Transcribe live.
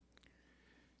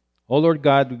Oh Lord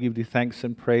God, we give thee thanks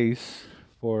and praise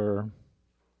for,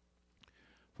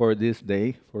 for this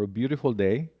day, for a beautiful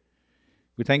day.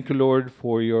 We thank you, Lord,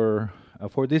 for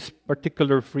this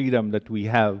particular freedom that we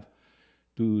have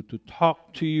to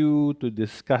talk to you, to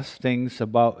discuss things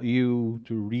about you,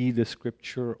 to read the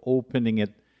scripture, opening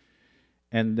it,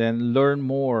 and then learn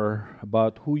more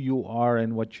about who you are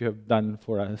and what you have done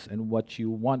for us and what you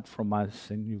want from us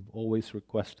and you've always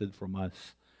requested from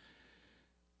us.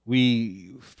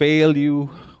 We fail you,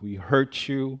 we hurt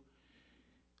you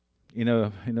in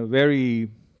a very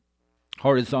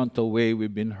horizontal way.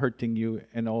 We've been hurting you,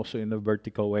 and also in a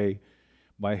vertical way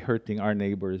by hurting our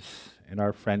neighbors and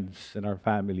our friends and our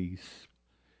families.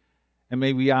 And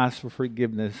may we ask for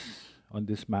forgiveness on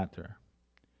this matter.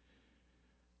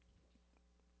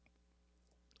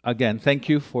 Again, thank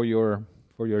you for your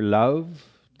love.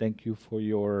 Thank you for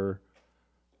your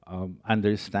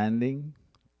understanding.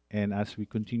 And as we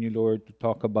continue, Lord, to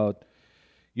talk about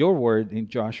your word in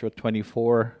Joshua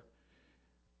 24,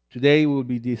 today we'll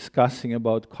be discussing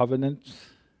about covenants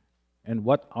and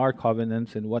what are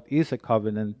covenants and what is a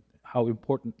covenant, how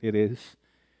important it is.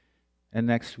 And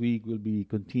next week we'll be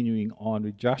continuing on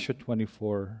with Joshua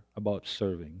 24 about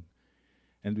serving.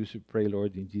 And we should pray,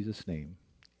 Lord, in Jesus' name.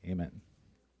 Amen.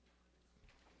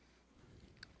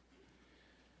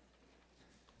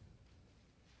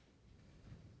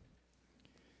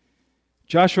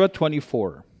 Joshua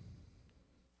 24.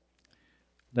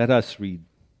 Let us read.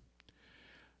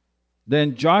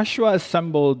 Then Joshua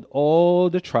assembled all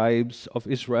the tribes of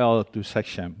Israel to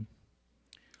Shechem.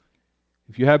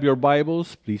 If you have your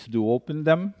Bibles, please do open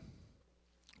them,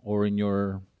 or in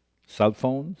your cell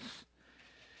phones.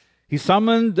 He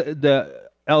summoned the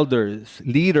elders,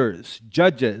 leaders,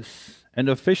 judges, and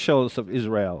officials of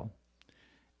Israel,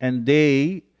 and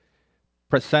they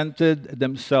presented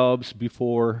themselves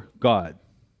before God.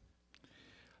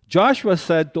 Joshua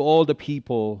said to all the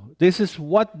people, "This is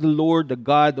what the Lord, the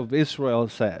God of Israel,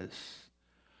 says.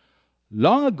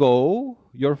 Long ago,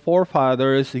 your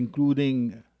forefathers,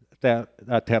 including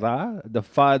Terah, the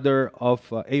father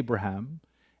of Abraham,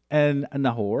 and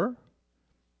Nahor,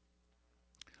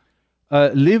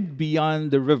 lived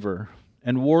beyond the river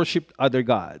and worshipped other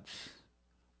gods.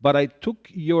 But I took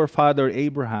your father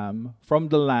Abraham from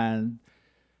the land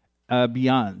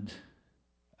beyond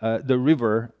the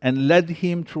river and led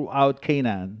him throughout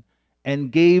Canaan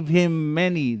and gave him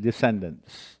many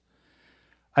descendants.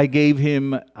 I gave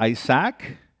him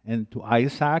Isaac, and to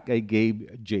Isaac I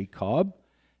gave Jacob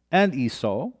and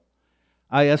Esau.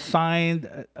 I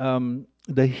assigned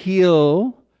the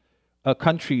hill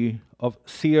country of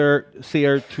Seir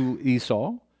to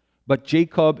Esau, but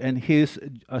Jacob and his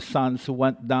sons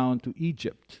went down to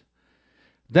Egypt.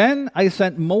 Then I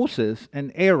sent Moses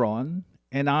and Aaron,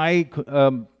 and I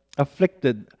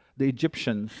afflicted the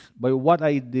Egyptians by what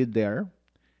I did there,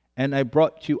 and I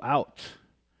brought you out.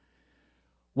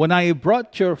 When I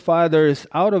brought your fathers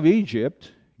out of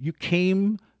Egypt, you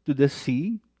came to the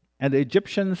sea, and the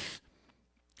Egyptians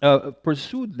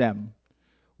pursued them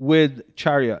with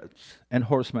chariots and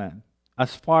horsemen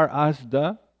as far as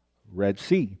the Red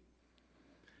Sea.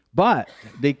 But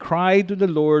they cried to the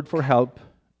Lord for help,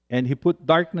 and he put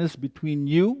darkness between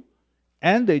you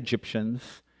and the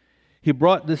Egyptians. He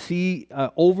brought the sea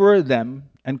over them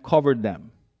and covered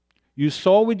them. You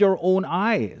saw with your own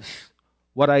eyes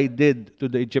what I did to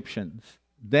the Egyptians.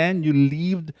 Then you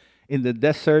lived in the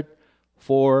desert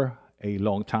for a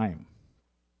long time.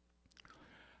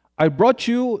 I brought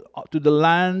you to the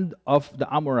land of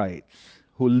the Amorites,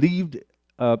 who lived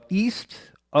east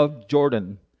of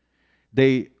Jordan.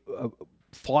 They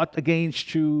fought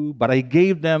against you, but I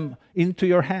gave them into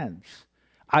your hands.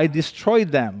 I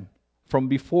destroyed them from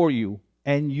before you,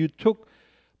 and you took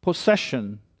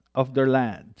possession of their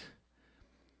land.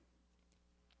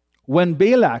 When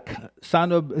Balak,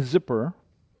 son of Zippor,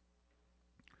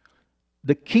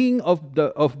 the king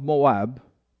of Moab,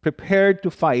 prepared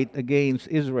to fight against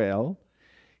Israel,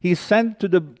 he sent to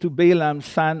Balaam,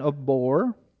 son of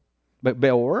Beor,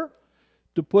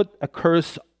 to put a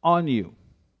curse on you.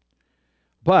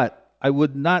 But I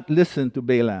would not listen to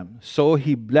Balaam. So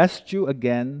he blessed you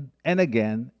again, and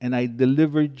I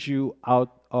delivered you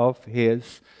out of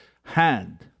his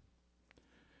hand.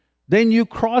 Then you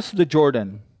crossed the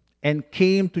Jordan and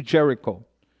came to Jericho.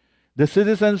 The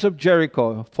citizens of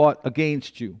Jericho fought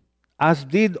against you, as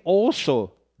did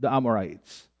also the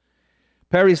Amorites,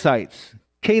 Perizzites,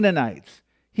 Canaanites,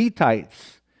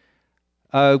 Hittites,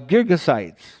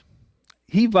 Girgashites,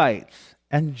 Hivites,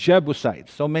 and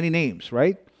Jebusites. So many names,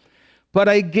 right? But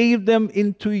I gave them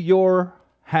into your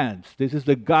hands. This is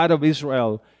the God of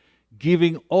Israel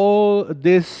giving all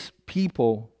these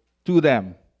people to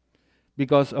them.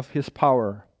 because of his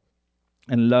power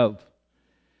and love.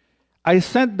 I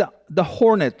sent the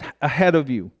hornet ahead of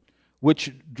you,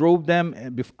 which drove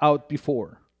them out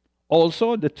before.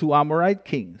 Also, the two Amorite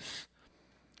kings.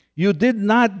 You did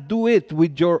not do it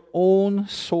with your own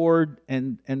sword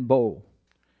and bow.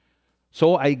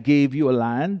 So I gave you a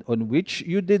land on which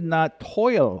you did not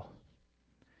toil,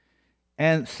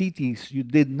 and cities you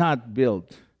did not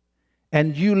build.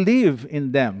 And you live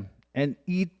in them and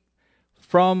eat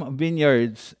from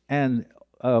vineyards and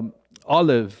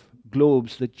olive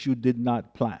groves that you did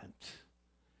not plant.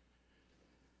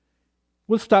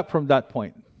 We'll stop from that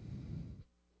point.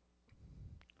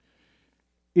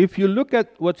 If you look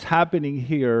at what's happening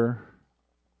here,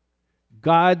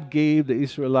 God gave the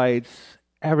Israelites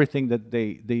everything that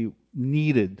they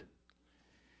needed.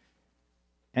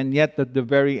 And yet at the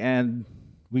very end,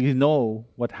 we know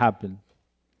what happened.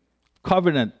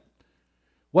 Covenant.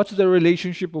 What's the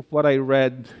relationship of what I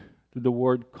read to the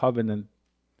word covenant?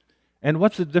 And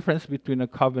what's the difference between a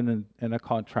covenant and a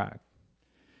contract?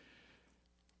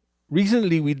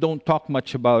 Recently, we don't talk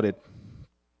much about it.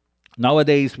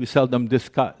 Nowadays, we seldom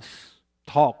discuss,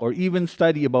 talk, or even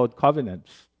study about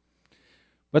covenants.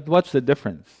 But what's the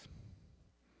difference?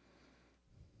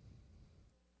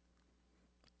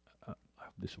 I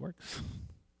hope this works.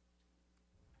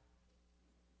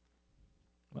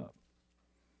 Well,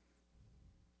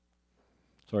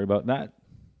 sorry about that.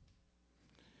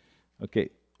 Okay.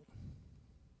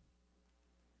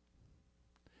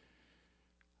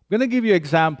 I'm going to give you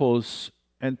examples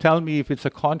and tell me if it's a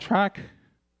contract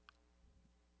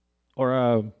or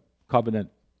a covenant.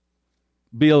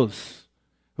 Bills.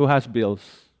 Who has bills?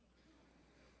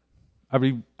 I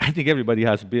think everybody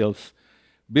has bills.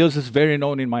 Bills is very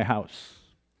known in my house.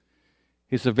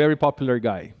 He's a very popular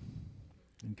guy.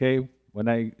 Okay? When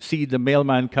I see the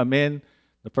mailman come in,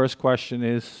 the first question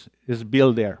is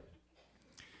Bill there?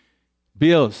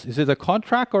 Bills. Is it a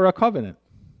contract or a covenant?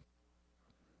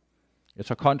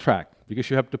 It's a contract because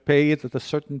you have to pay it at a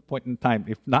certain point in time.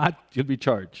 If not, you'll be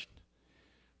charged.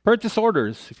 Purchase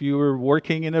orders. If you were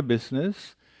working in a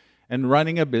business and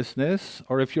running a business,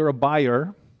 or if you're a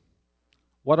buyer,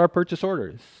 what are purchase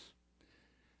orders?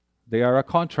 They are a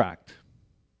contract.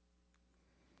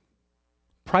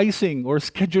 Pricing or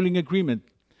scheduling agreement.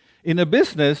 In a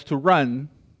business to run,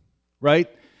 right,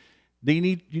 you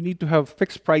need to have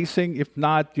fixed pricing. If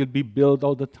not, you'll be billed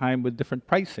all the time with different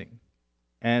pricing.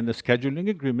 And the scheduling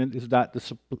agreement is that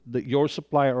your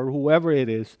supplier or whoever it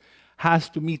is has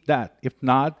to meet that. If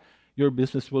not, your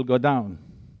business will go down.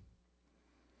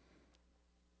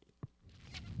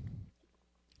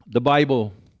 The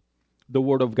Bible, the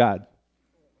Word of God.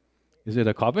 Is it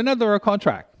a covenant or a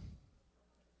contract?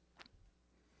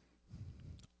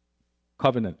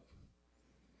 Covenant.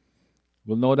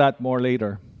 We'll know that more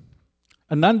later.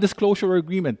 A non-disclosure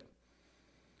agreement.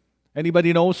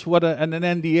 Anybody knows what an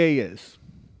NDA is?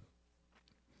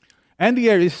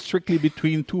 NDA is strictly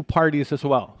between two parties as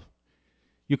well.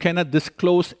 You cannot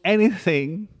disclose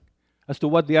anything as to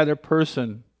what the other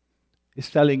person is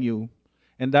telling you,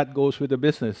 and that goes with the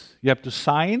business. You have to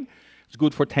sign. It's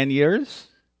good for 10 years,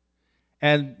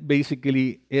 and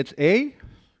basically it's a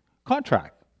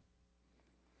contract.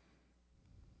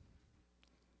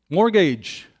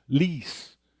 Mortgage,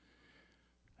 lease.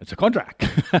 It's a contract.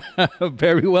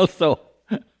 Very well so.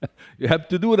 You have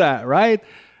to do that, right?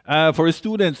 For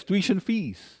students, tuition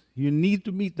fees. You need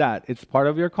to meet that. It's part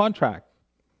of your contract.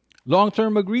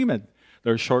 Long-term agreement.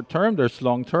 There's short-term, there's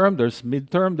long-term, there's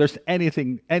mid-term, there's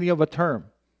any of a term.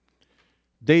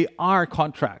 They are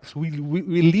contracts. We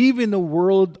live in a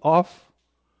world of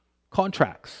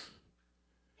contracts.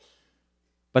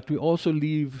 But we also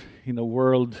live in a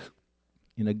world,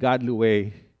 in a godly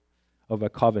way, of a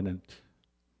covenant.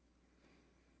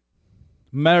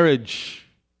 Marriage.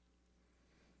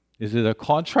 Is it a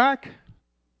contract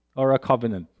or a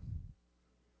covenant?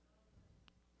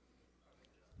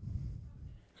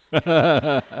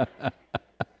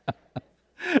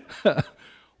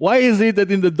 Why is it that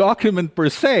in the document per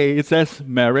se it says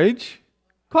marriage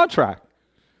contract?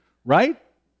 Right?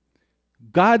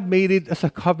 God made it as a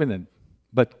covenant,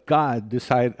 but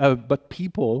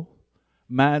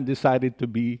man decided to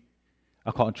be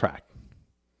a contract.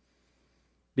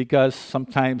 Because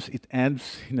sometimes it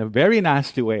ends in a very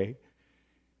nasty way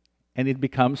and it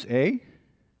becomes a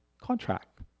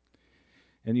contract.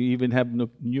 And you even have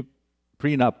new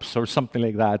prenups or something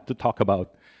like that to talk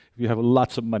about if you have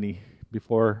lots of money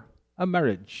before a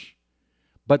marriage.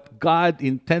 But God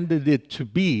intended it to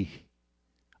be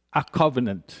a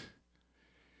covenant.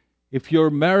 If your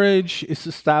marriage is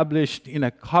established in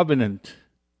a covenant,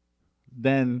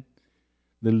 then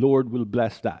the Lord will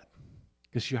bless that.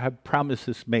 because you have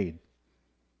promises made.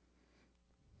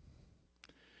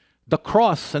 The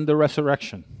cross and the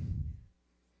resurrection,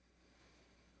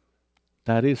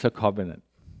 that is a covenant.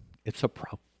 It's a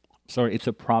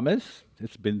promise.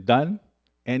 It's been done,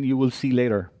 and you will see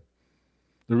later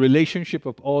the relationship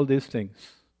of all these things.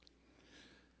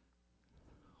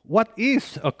 What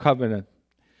is a covenant?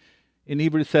 In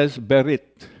Hebrew it says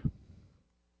berit.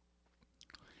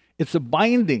 It's a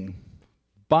binding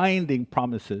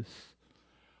promises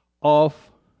of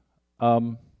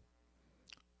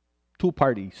two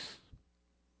parties,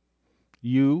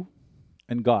 you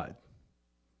and God.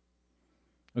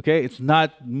 Okay, it's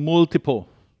not multiple.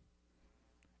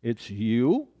 It's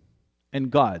you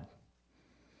and God.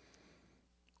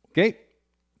 Okay?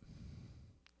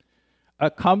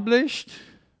 Accomplished,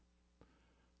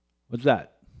 what's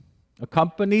that?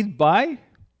 Accompanied by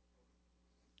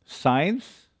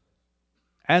signs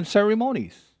and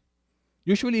ceremonies.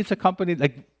 Usually it's accompanied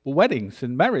like weddings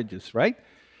and marriages, right?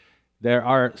 There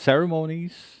are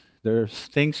ceremonies, there's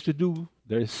things to do,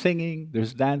 there's singing,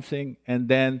 there's dancing, and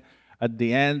then at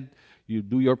the end, you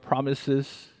do your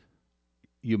promises,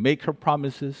 you make your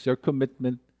promises, your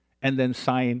commitment, and then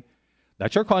sign.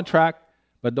 That's your contract,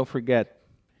 but don't forget,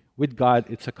 with God,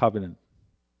 it's a covenant.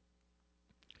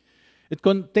 It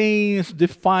contains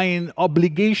defined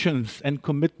obligations and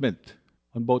commitment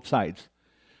on both sides.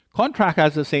 Contract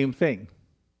has the same thing,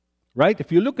 right?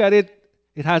 If you look at it,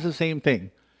 it has the same thing.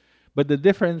 But the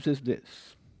difference is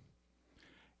this.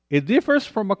 It differs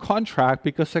from a contract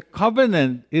because a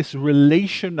covenant is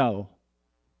relational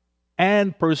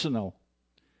and personal.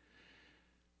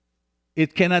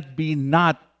 It cannot be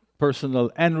not personal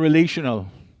and relational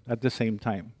at the same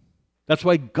time. That's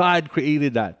why God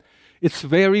created that. It's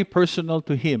very personal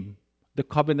to Him, the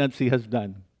covenants He has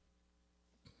done.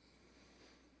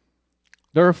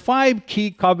 There are 5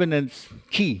 key covenants.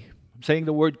 Key. I'm saying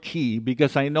the word key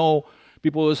because I know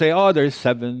people will say, oh, there's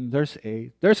 7, there's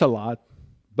 8, there's a lot.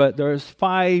 But there's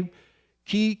 5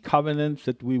 key covenants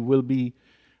that we will be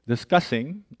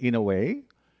discussing in a way.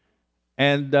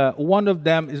 And one of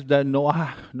them is the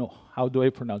Noahic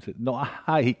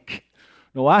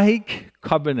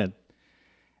covenant.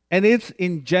 And it's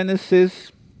in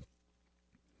Genesis.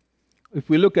 If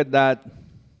we look at that,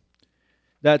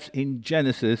 that's in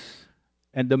Genesis.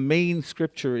 And the main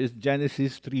scripture is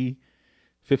Genesis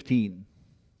 3:15.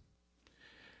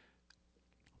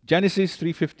 Genesis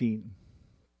 3:15.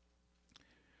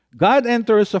 God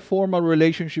enters a formal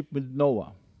relationship with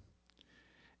Noah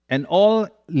and all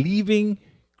living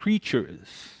creatures,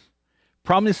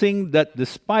 promising that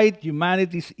despite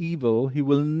humanity's evil, He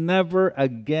will never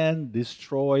again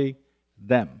destroy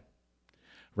them.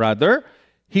 Rather,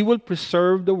 He will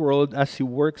preserve the world as He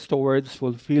works towards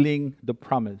fulfilling the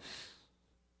promise.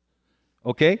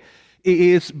 Okay? It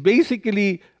is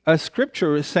basically a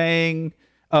scripture saying,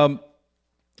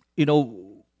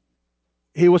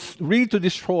 He was ready to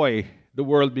destroy the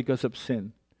world because of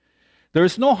sin. There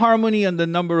is no harmony on the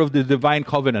number of the divine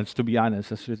covenants, to be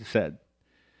honest, as we said.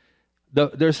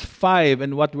 There's 5,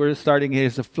 and what we're starting here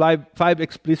is the 5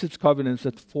 explicit covenants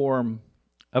that form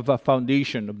of a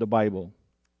foundation of the Bible.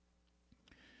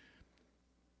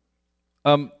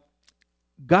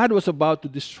 God was about to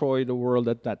destroy the world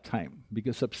at that time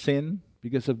because of sin,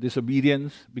 because of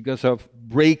disobedience, because of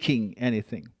breaking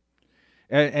anything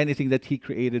that He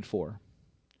created for.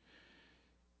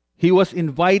 He was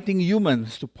inviting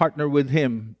humans to partner with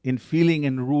Him in filling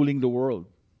and ruling the world.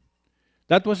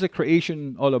 That was the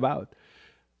creation all about.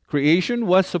 Creation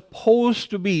was supposed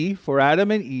to be for Adam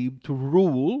and Eve to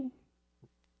rule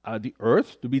the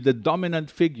earth, to be the dominant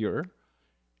figure,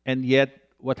 and yet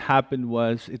what happened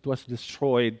was it was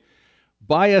destroyed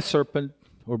by a serpent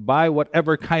or by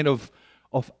whatever kind of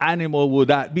animal would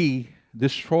that be,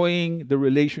 destroying the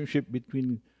relationship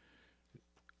between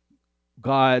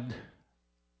God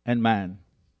and man.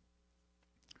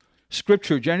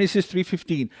 Scripture, Genesis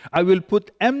 3:15, I will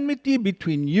put enmity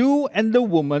between you and the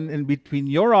woman, and between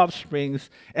your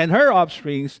offsprings and her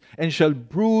offsprings, and shall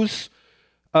bruise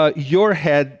your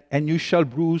head, and you shall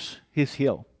bruise his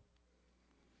heel.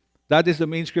 That is the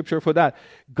main scripture for that.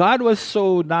 God was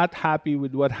so not happy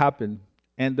with what happened,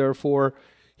 and therefore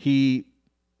He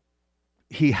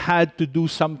had to do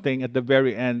something at the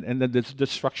very end, and then this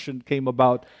destruction came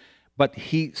about, but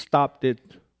He stopped it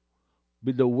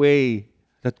with the way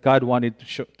that God wanted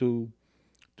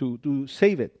to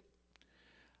save it.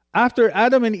 After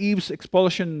Adam and Eve's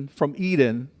expulsion from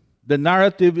Eden, the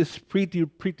narrative is pretty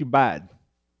bad.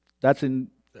 That's in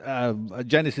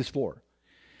Genesis 4.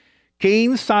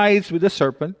 Cain sides with the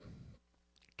serpent,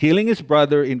 killing his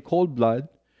brother in cold blood,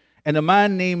 and a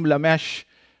man named Lamech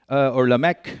or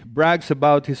Lamech, brags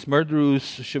about his murderous,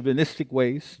 chauvinistic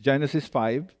ways, Genesis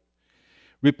 5,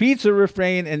 repeats the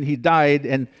refrain, and he died,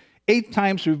 and 8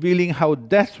 times revealing how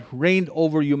death reigned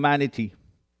over humanity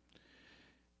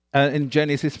in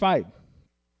Genesis 5.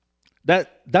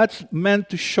 That's meant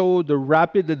to show the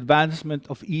rapid advancement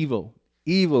of evil,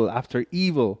 evil after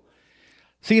evil.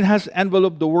 Sin has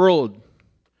enveloped the world.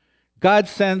 God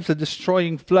sends a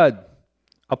destroying flood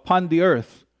upon the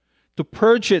earth to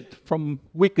purge it from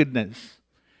wickedness,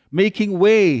 making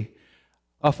way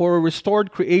for a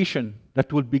restored creation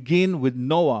that will begin with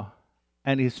Noah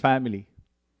and his family.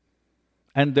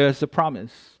 And there's a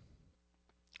promise.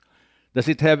 Does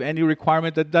it have any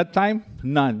requirement at that time?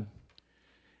 None.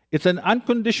 It's an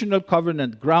unconditional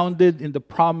covenant grounded in the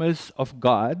promise of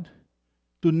God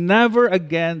to never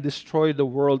again destroy the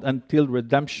world until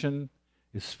redemption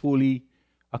is fully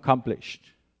accomplished.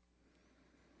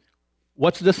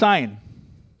 What's the sign?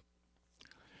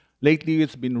 Lately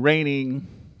it's been raining,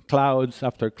 clouds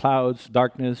after clouds,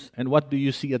 darkness, and what do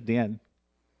you see at the end?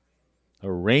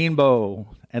 A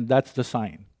rainbow, and that's the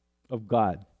sign of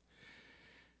God.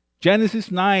 Genesis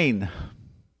 9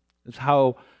 is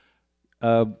how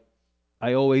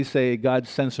I always say God's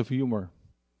sense of humor.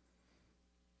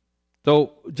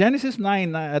 So Genesis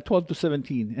 9, 12 to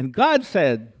 17. And God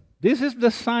said, "This is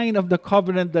the sign of the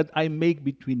covenant that I make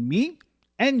between me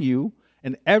and you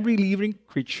and every living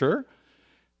creature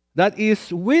that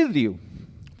is with you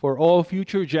for all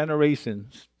future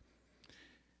generations.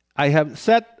 I have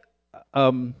set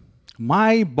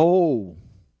my bow,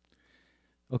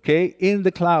 in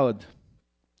the cloud,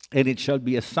 and it shall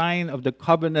be a sign of the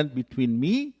covenant between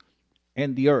me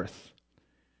and the earth.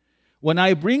 When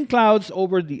I bring clouds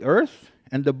over the earth,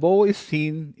 and the bow is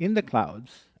seen in the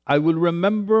clouds, I will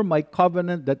remember my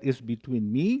covenant that is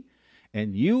between me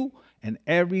and you and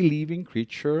every living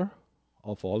creature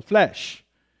of all flesh.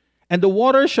 And the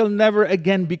water shall never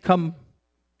again become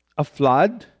a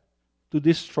flood to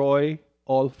destroy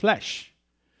all flesh.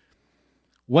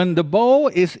 When the bow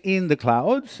is in the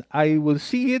clouds, I will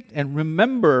see it and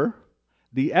remember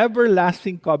the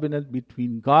everlasting covenant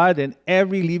between God and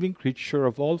every living creature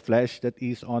of all flesh that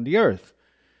is on the earth."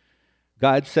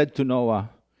 God said to Noah,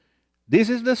 "This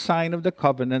is the sign of the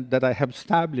covenant that I have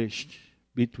established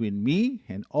between me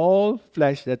and all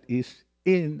flesh that is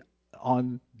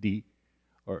on the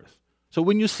earth." So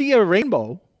when you see a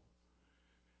rainbow,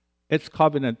 it's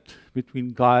covenant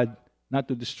between God not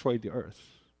to destroy the earth.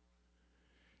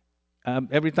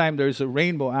 Every time there's a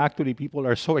rainbow, actually people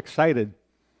are so excited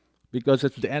because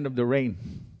it's the end of the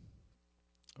rain.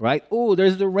 Right? Oh,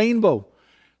 there's the rainbow.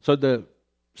 So the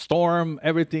storm,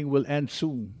 everything will end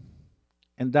soon.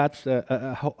 And that's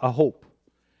a hope.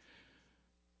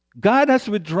 God has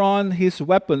withdrawn his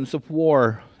weapons of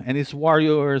war, and his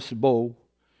warrior's bow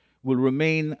will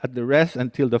remain at the rest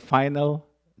until the final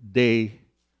day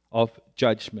of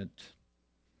judgment.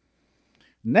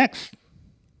 Next,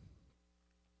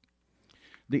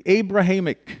 the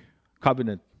Abrahamic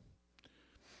covenant.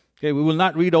 Okay, we will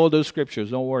not read all those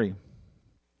scriptures, don't worry.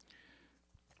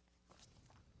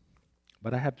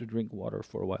 But I have to drink water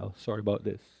for a while. Sorry about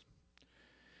this.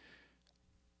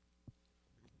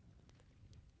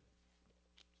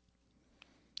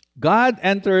 God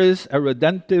enters a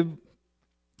redemptive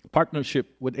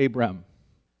partnership with Abraham,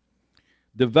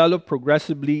 developed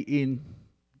progressively in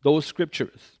those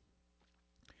scriptures.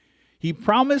 He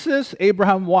promises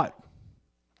Abraham what?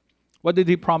 What did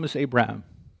he promise Abraham?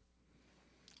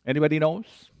 Anybody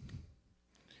knows?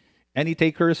 Any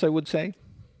takers, I would say?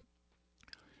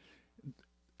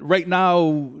 Right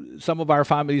now, some of our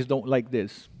families don't like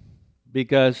this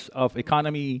because of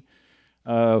economy,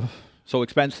 so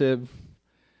expensive,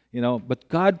 But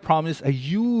God promised a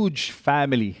huge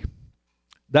family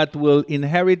that will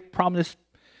inherit promised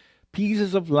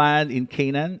pieces of land in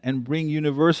Canaan and bring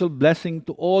universal blessing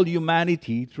to all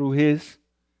humanity through his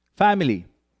family.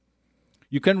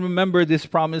 You can remember these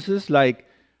promises like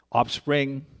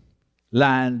offspring,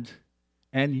 land,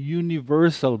 and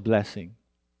universal blessing.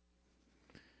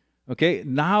 Okay,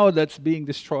 now that's being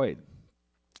destroyed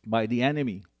by the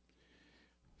enemy.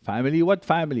 Family, what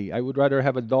family? I would rather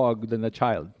have a dog than a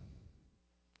child.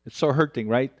 It's so hurting,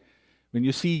 right? When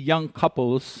you see young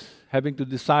couples having to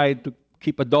decide to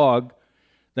keep a dog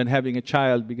than having a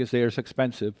child because they are so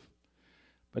expensive.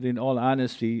 But in all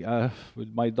honesty,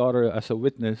 with my daughter as a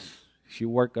witness, she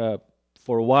worked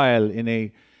for a while in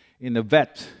a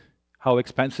vet. How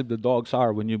expensive the dogs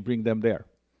are when you bring them there.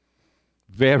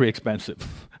 Very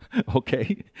expensive.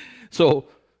 Okay? So,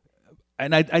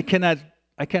 and I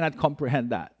cannot comprehend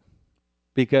that.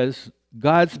 Because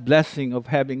God's blessing of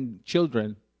having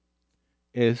children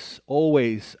is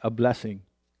always a blessing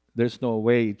There's no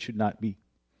way it should not be.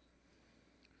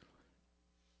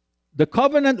 The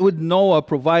covenant with Noah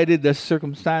provided the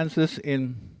circumstances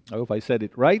I hope I said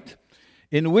it right,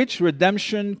 in which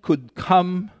redemption could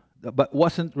come, but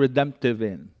wasn't redemptive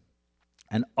in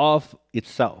and of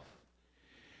itself.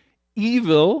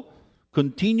 Evil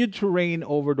continued to reign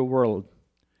over the world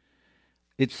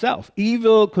itself.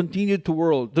 Evil continued to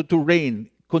reign,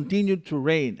 continued to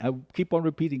reign. I keep on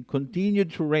repeating,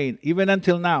 continued to reign, even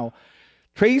until now.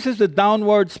 Traces the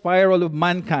downward spiral of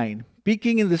mankind,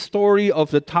 peaking in the story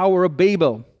of the Tower of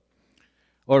Babel,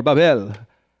 or Babel.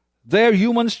 There,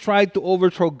 humans tried to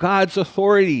overthrow God's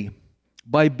authority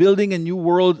by building a new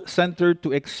world centered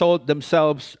to exalt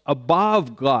themselves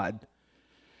above God.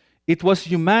 It was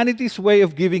humanity's way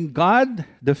of giving God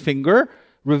the finger,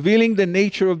 revealing the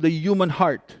nature of the human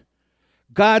heart.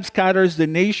 God scatters the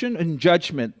nation in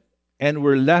judgment, and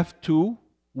we're left to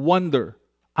wonder.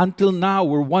 Until now,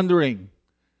 we're wondering.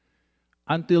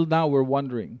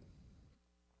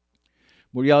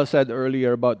 Muriel said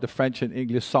earlier about the French and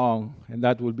English song, and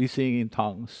that will be singing in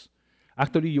tongues.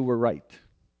 Actually, you were right.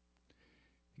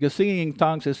 Because singing in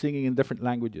tongues is singing in different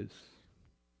languages.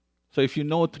 So if you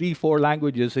know 3-4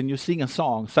 languages and you sing a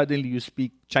song, suddenly you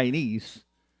speak Chinese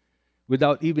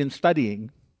without even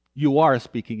studying, you are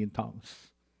speaking in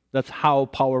tongues. That's how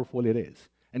powerful it is.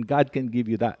 And God can give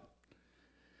you that.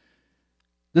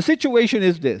 The situation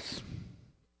is this.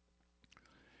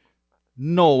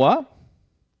 Noah,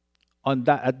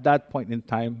 at that point in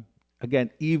time,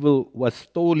 again, evil was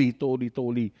totally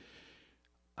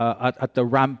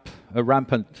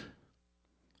rampant.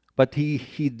 But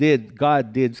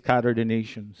God did scatter the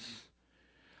nations.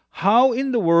 How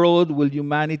in the world will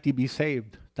humanity be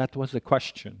saved? That was the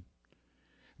question.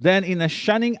 Then, in a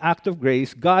shunning act of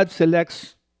grace, God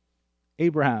selects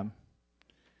Abraham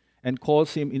and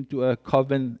calls him into a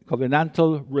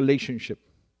covenantal relationship.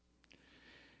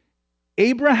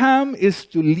 Abraham is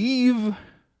to leave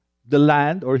the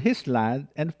land or his land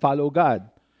and follow God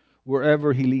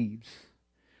wherever he leads,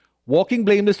 walking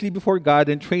blamelessly before God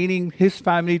and training his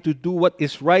family to do what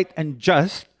is right and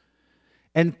just,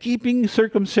 and keeping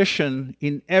circumcision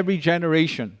in every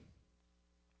generation.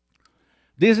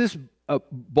 This is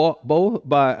both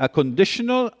by a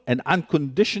conditional and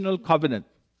unconditional covenant.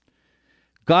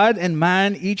 God and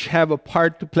man each have a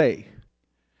part to play,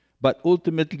 but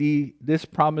ultimately these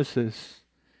promises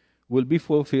will be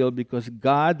fulfilled because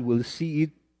God will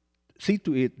see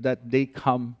to it that they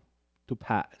come to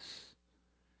pass.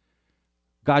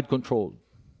 God controlled.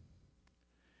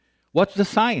 What's the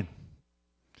sign?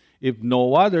 If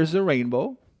Noah, there's a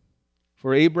rainbow.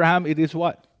 For Abraham, it is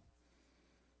what?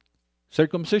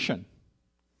 Circumcision.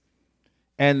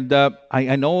 And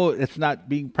I know it's not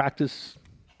being practiced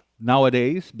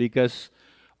nowadays because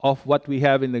of what we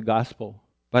have in the gospel.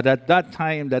 But at that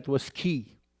time, that was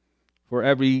key for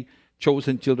every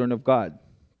chosen children of God.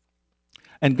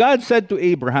 And God said to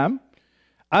Abraham,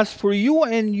 As for you,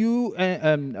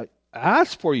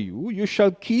 you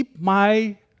shall keep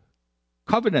my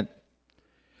covenant.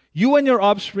 You and your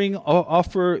offspring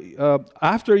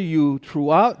after you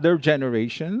throughout their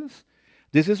generations.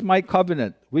 This is my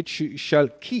covenant, which you shall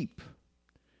keep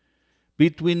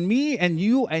between me and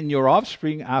you and your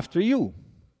offspring after you.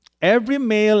 Every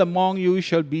male among you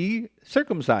shall be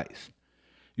circumcised.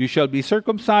 You shall be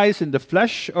circumcised in the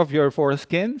flesh of your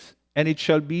foreskins, and it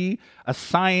shall be a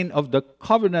sign of the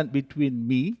covenant between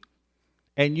me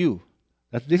and you.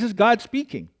 This is God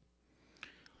speaking.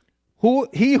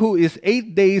 He who is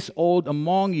 8 days old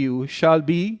among you shall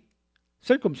be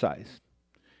circumcised.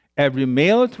 Every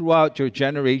male throughout your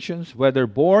generations, whether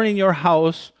born in your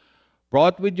house,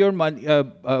 bought with your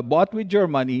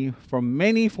money from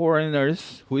many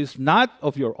foreigners, who is not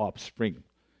of your offspring,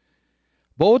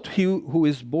 both who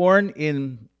is born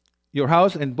in your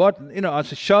house and bought,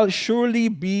 shall surely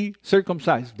be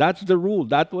circumcised. That's the rule.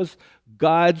 That was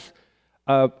God's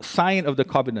sign of the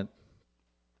covenant.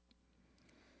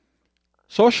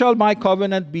 So shall my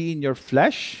covenant be in your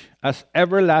flesh as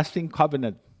everlasting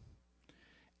covenant.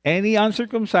 Any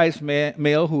uncircumcised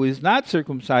male who is not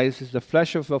circumcised, is the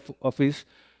flesh of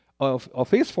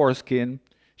his foreskin,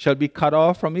 shall be cut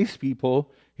off from his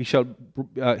people.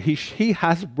 He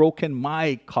has broken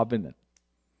my covenant.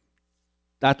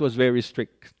 That was very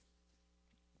strict.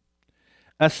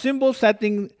 A symbol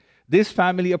setting this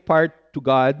family apart to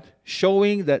God,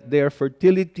 showing that their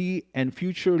fertility and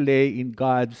future lay in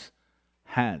God's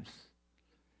hands.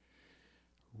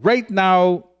 Right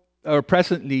now, or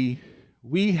presently,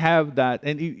 we have that,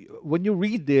 and when you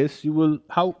read this,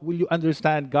 how will you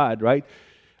understand God, right?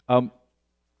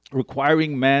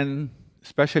 Requiring men,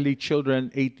 especially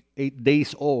children, 8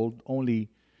 days old only,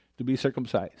 to be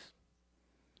circumcised.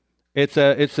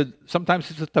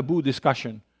 Sometimes it's a taboo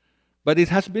discussion, but it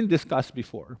has been discussed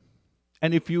before.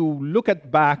 And if you look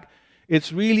at back,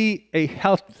 it's really a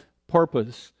health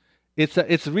purpose.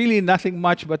 It's really nothing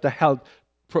much but the health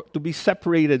to be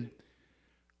separated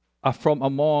from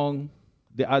among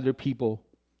the other people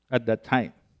at that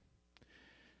time.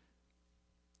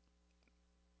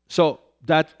 So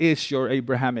that is your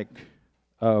Abrahamic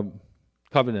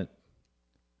covenant.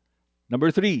 Number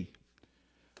 3,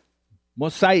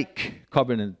 Mosaic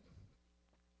covenant.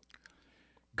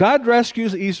 God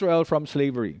rescues Israel from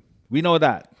slavery. We know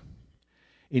that.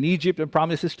 In Egypt, and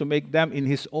promises to make them in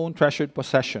his own treasured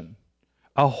possession.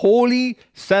 A holy,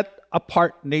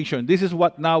 set-apart nation. This is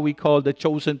what now we call the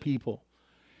chosen people.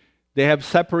 They have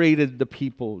separated the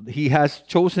people. He has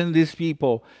chosen these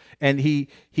people. And he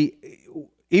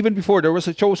even before there was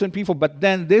a chosen people, but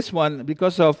then this one,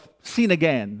 because of sin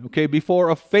again, before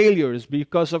of failures,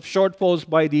 because of shortfalls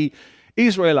by the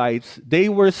Israelites, they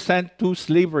were sent to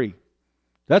slavery.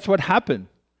 That's what happened.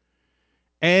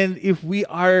 And if we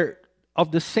are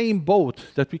of the same boat,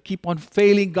 that we keep on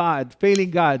failing God,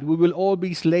 we will all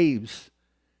be slaves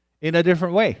in a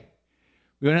different way.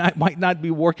 We might not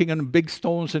be working on big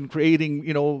stones and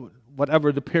creating,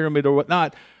 whatever, the pyramid or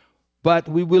whatnot, but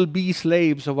we will be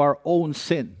slaves of our own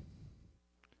sin.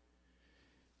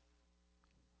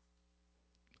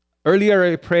 Earlier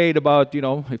I prayed about,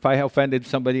 if I offended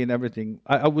somebody and everything,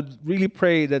 I would really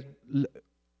pray that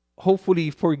hopefully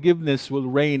forgiveness will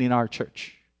reign in our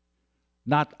church,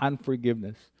 not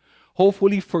unforgiveness.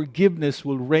 Hopefully forgiveness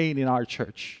will reign in our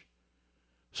church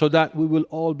so that we will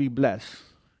all be blessed.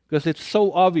 Because it's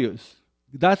so obvious.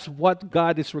 That's what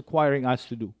God is requiring us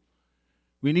to do.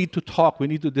 We need to talk. We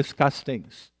need to discuss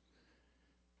things.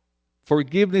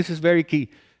 Forgiveness is very key.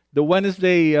 The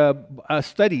Wednesday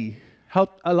study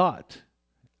helped a lot.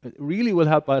 It really will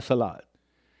help us a lot.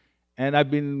 And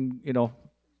I've been,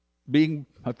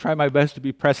 I've tried my best to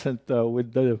be present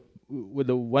with the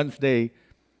Wednesday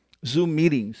Zoom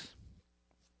meetings.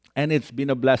 And it's been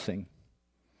a blessing.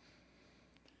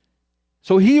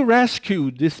 So he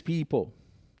rescued these people.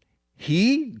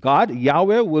 He, God,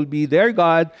 Yahweh, will be their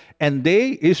God, and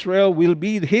they, Israel, will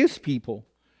be his people.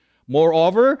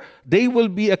 Moreover, they will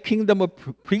be a kingdom of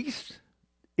priests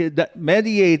that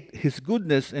mediate his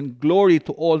goodness and glory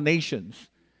to all nations.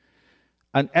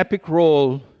 An epic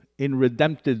role in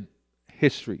redemptive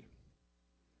history.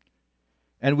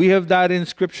 And we have that in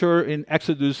Scripture in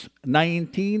Exodus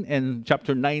 19 and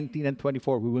chapter 19 and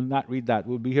 24. We will not read that.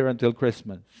 We'll be here until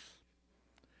Christmas.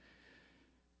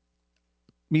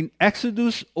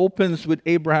 Exodus opens with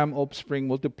Abraham's offspring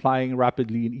multiplying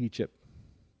rapidly in Egypt.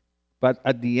 But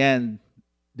at the end,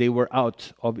 they were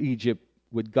out of Egypt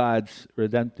with God's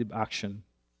redemptive action.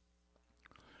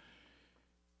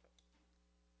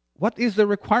 What is the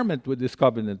requirement with this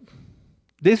covenant?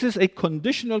 This is a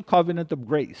conditional covenant of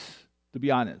grace, to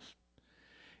be honest.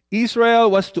 Israel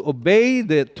was to obey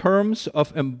the terms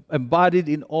embodied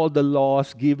in all the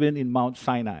laws given in Mount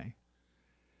Sinai.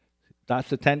 That's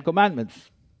the 10 Commandments.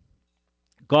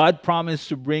 God promised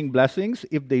to bring blessings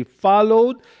if they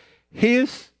followed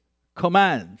his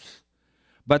commands,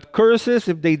 but curses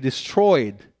if they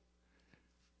destroyed.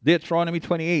 Deuteronomy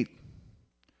 28.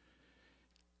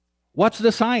 What's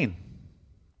the sign?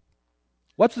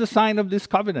 What's the sign of this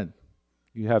covenant?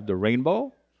 You have the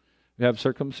rainbow, you have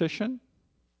circumcision.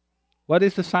 What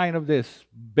is the sign of this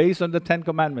based on the 10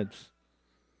 Commandments?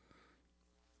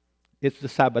 It's the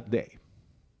Sabbath day.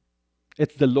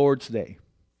 It's the Lord's day.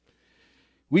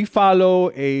 We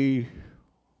follow a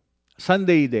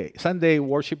Sunday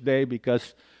worship day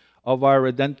because of our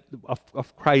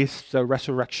of Christ's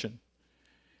resurrection.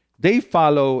 They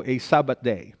follow a Sabbath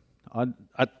day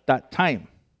at that time,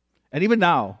 and even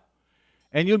now.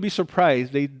 And you'll be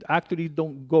surprised, they actually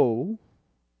don't go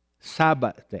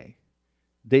Sabbath day.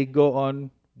 They go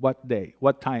on what day?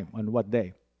 What time? On what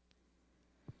day?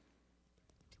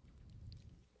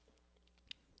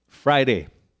 Friday.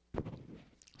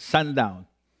 Sundown.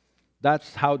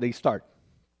 That's how they start.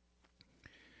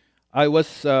 I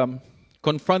was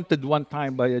confronted one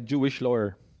time by a Jewish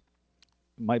lawyer,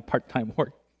 my part-time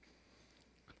work.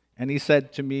 And he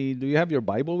said to me, "Do you have your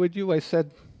Bible with you?" I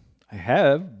said, "I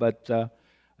have," but...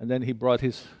 and then he brought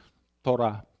his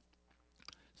Torah.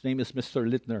 His name is Mr.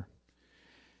 Littner.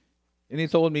 And he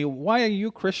told me, "Why are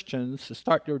you Christians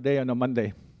start your day on a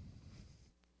Monday?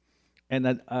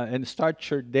 And start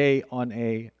your day on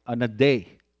a day?"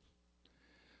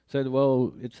 I said,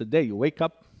 "Well, it's a day. You wake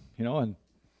up, and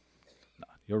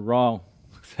you're wrong,"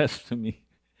 says to me.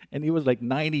 And he was like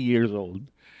 90 years old.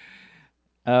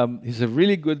 He's a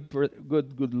really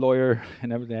good lawyer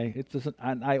and everything. It's just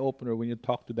an eye opener when you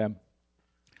talk to them.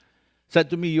 Said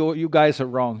to me, you guys are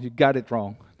wrong. You got it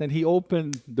wrong. Then he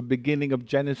opened the beginning of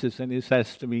Genesis and he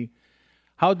says to me,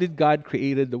 how did God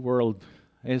created the world?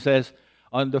 And he says,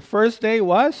 on the first day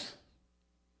was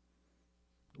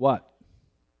what?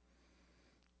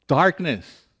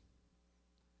 Darkness.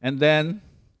 And then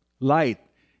light.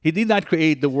 He did not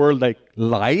create the world like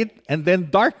light and then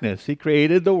darkness. He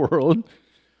created the world,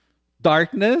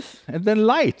 darkness, and then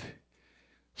light.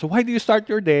 So why do you start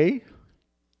your day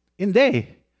in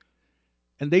day?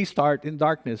 And they start in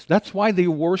darkness. That's why they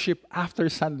worship after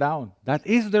sundown. That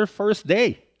is their first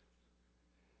day.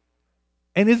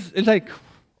 And it's like,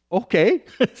 okay.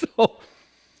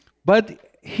 But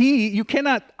you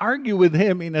cannot argue with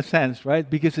him in a sense, right?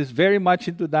 Because he's very much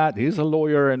into that. He's a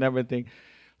lawyer and everything.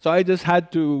 So I just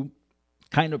had to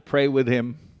kind of pray with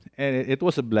him. And it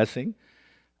was a blessing.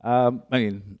 After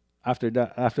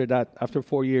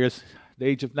 4 years, the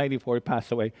age of 94, he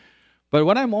passed away. But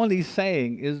what I'm only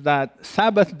saying is that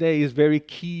Sabbath day is very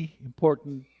key,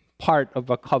 important part of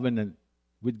a covenant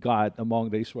with God among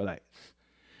the Israelites.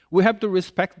 We have to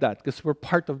respect that because we're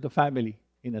part of the family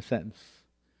in a sense.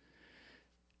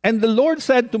 And the Lord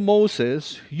said to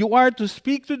Moses, you are to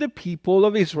speak to the people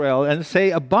of Israel and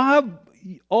say, above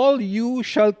all you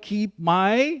shall keep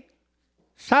my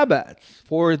Sabbaths,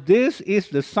 for this is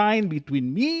the sign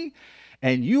between me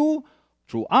and you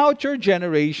throughout your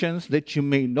generations, that you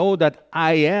may know that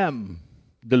I am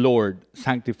the Lord,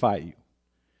 sanctify you.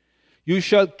 You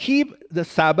shall keep the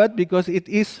Sabbath because it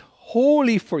is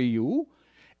holy for you.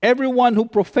 Everyone who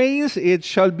profanes it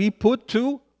shall be put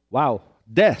to,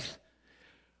 death.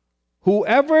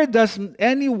 Whoever does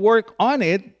any work on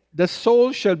it, the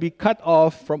soul shall be cut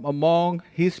off from among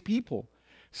his people.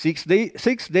 6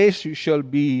 days you shall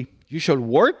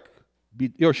work,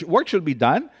 your work shall be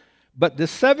done, but the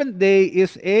seventh day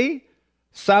is a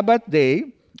Sabbath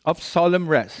day of solemn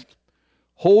rest,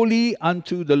 holy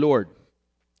unto the Lord.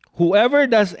 Whoever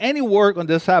does any work on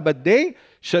the Sabbath day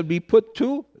shall be put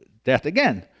to death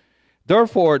again.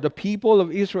 Therefore, the people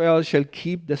of Israel shall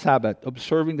keep the Sabbath,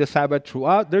 observing the Sabbath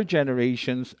throughout their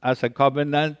generations as a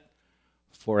covenant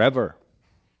forever.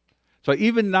 So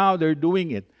even now they're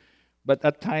doing it, but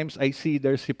at times I see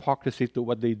there's hypocrisy to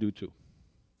what they do too.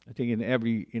 I think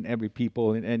in every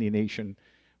people, in any nation,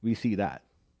 we see that.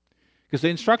 Because the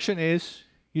instruction is,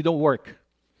 you don't work.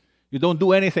 You don't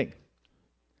do anything.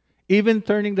 Even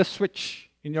turning the switch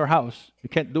in your house, you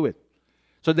can't do it.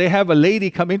 So they have a lady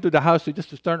come into the house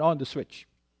just to turn on the switch.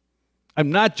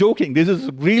 I'm not joking. This is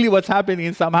really what's happening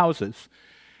in some houses.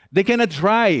 They cannot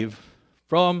drive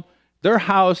from their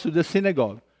house to the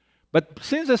synagogue. But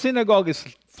since the synagogue is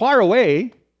far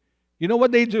away, you know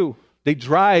what they do? They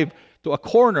drive to a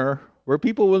corner where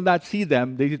people will not see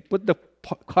them. They put the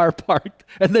car parked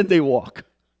and then they walk.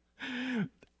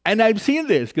 And I've seen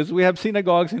this because we have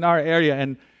synagogues in our area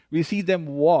and we see them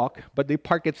walk, but they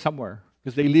park it somewhere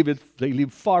because they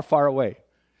live far, far away.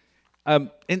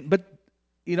 But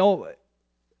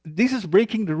this is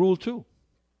breaking the rule too.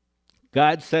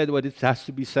 God said what it has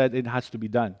to be said, it has to be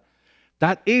done.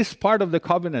 That is part of the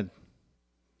covenant.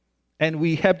 And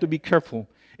we have to be careful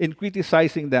in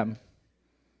criticizing them.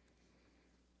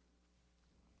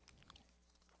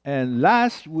 And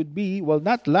last would be,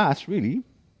 not last really,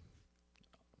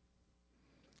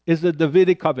 is the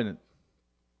Davidic covenant.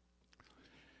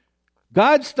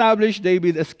 God established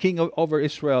David as king over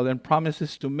Israel and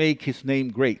promises to make his name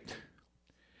great.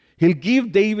 He'll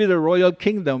give David a royal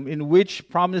kingdom in which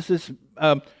promises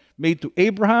made to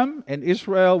Abraham and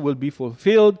Israel will be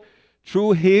fulfilled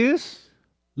through his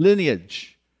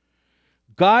lineage.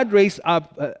 God raised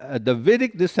up a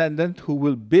Davidic descendant who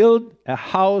will build a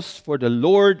house for the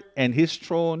Lord, and his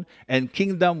throne and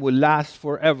kingdom will last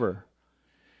forever.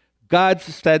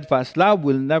 God's steadfast love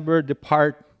will never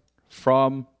depart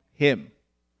from him.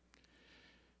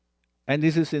 And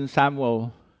this is in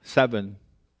Samuel 7,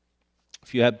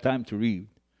 if you have time to read.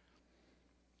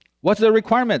 What's the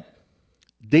requirement?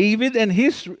 David and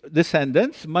his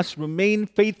descendants must remain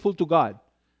faithful to God.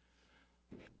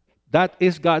 That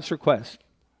is God's request.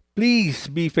 Please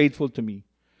be faithful to me.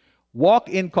 Walk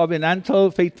in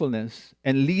covenantal faithfulness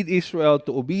and lead Israel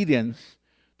to obedience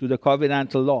to the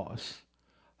covenantal laws.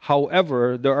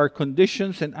 However, there are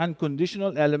conditions and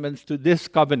unconditional elements to this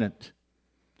covenant.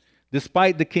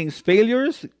 Despite the king's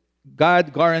failures,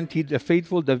 God guaranteed a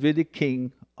faithful Davidic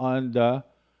king on the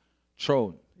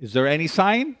throne. Is there any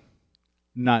sign?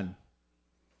 None.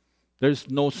 There's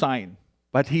no sign.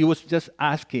 But he was just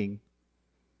asking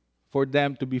for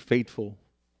them to be faithful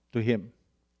to him.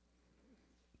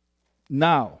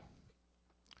 Now,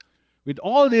 With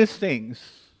all these things,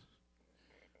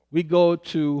 we go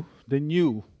to the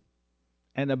new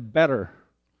and a better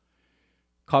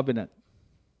covenant.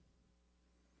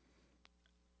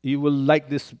 You will like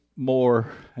this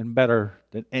more and better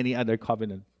than any other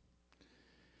covenant.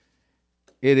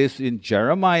 It is in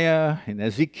Jeremiah, in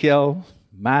Ezekiel,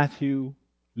 Matthew,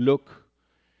 Luke,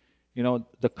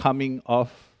 the coming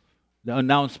of the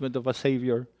announcement of a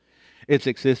Savior. It's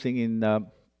existing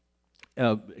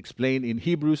explained in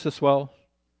Hebrews as well.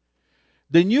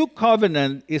 The new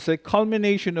covenant is a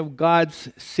culmination of God's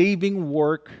saving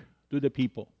work to the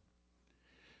people.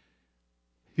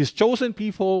 His chosen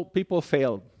people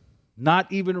failed,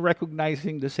 not even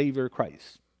recognizing the Savior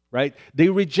Christ, right? They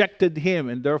rejected Him,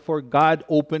 and therefore God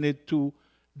opened it to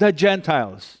the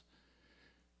Gentiles.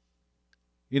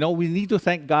 We need to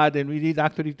thank God, and we need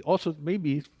actually also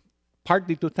maybe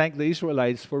partly to thank the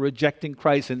Israelites for rejecting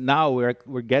Christ, and now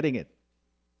we're getting it.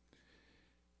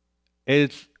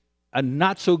 It's a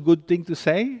not so good thing to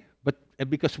say, but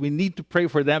because we need to pray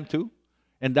for them too.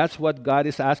 And that's what God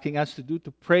is asking us to do,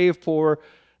 to pray for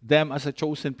them as a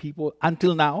chosen people.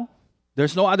 Until now,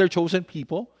 there's no other chosen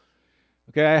people.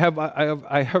 Okay,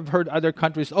 I have heard other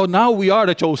countries, now we are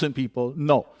the chosen people.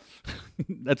 No,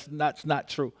 that's not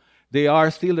true. They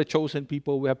are still the chosen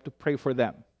people. We have to pray for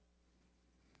them.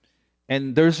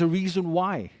 And there's a reason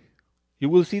why. You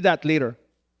will see that later.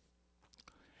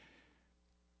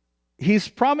 His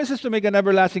promises to make an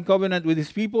everlasting covenant with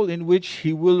His people in which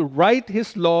He will write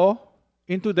His law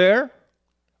into their,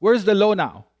 where's the law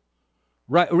now?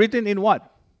 Written in what?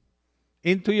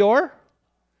 Into your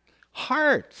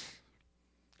hearts.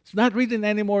 It's not written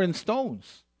anymore in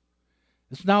stones.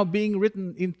 It's now being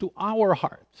written into our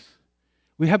hearts.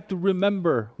 We have to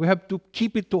remember. We have to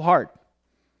keep it to heart.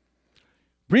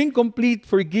 Bring complete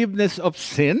forgiveness of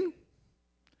sin.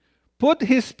 Put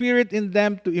His Spirit in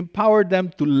them to empower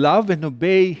them to love and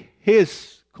obey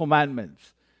His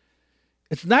commandments.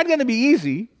 It's not going to be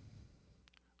easy,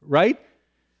 right?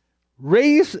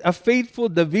 Raise a faithful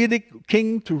Davidic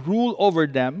king to rule over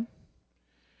them.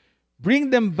 Bring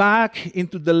them back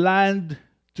into the land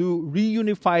to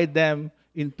reunify them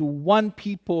into one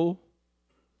people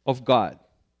of God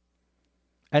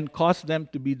and cause them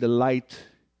to be the light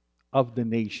of the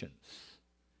nations.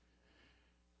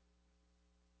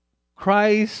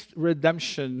 Christ's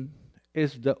redemption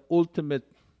is the ultimate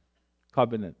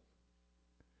covenant.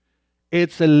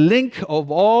 It's a link of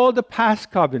all the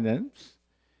past covenants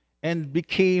and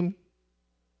became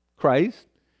Christ.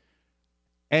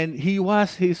 And He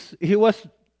was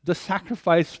the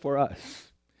sacrifice for us.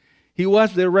 He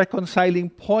was the reconciling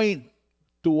point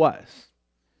to us.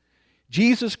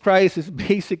 Jesus Christ is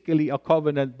basically a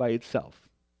covenant by itself.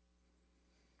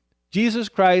 Jesus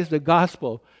Christ, the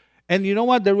gospel. And you know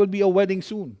what? There will be a wedding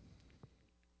soon.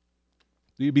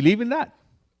 Do you believe in that?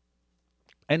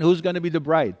 And who's going to be the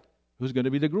bride? Who's going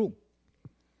to be the groom?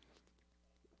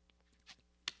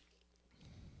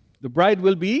 The bride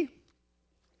will be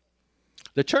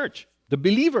the church, the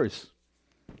believers.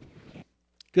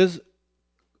 Because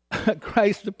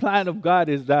Christ, the plan of God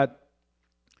is that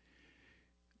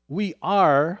we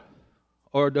are,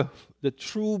 or the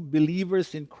true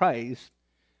believers in Christ,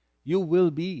 you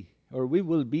will be, or we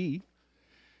will be,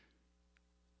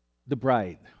 the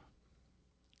bride.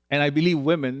 And I believe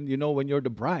women, when you're the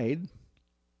bride,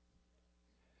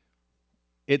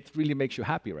 it really makes you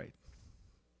happy, right?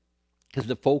 Because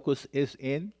the focus is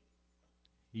in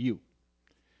you.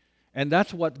 And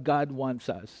that's what God wants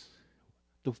us.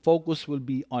 The focus will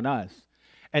be on us.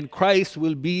 And Christ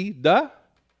will be the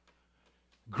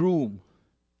groom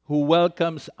who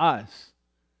welcomes us.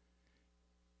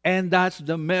 And that's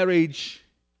the marriage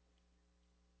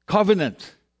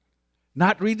covenant.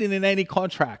 Not written in any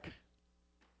contract.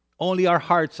 Only our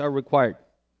hearts are required.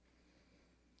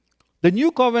 The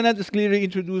new covenant is clearly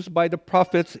introduced by the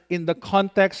prophets in the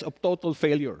context of total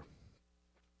failure.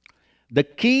 The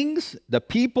kings, the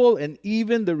people, and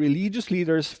even the religious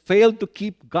leaders failed to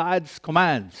keep God's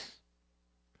commands.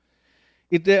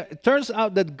 It turns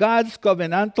out that God's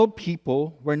covenantal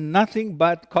people were nothing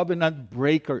but covenant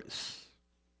breakers.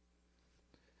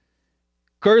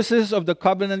 Curses of the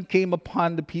covenant came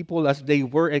upon the people as they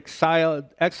were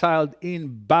exiled in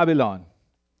Babylon.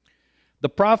 The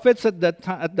prophets at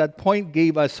that point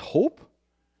gave us hope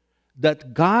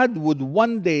that God would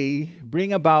one day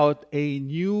bring about a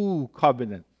new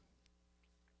covenant.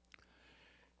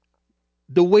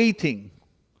 The waiting,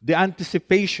 the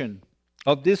anticipation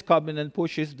of this covenant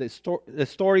pushes the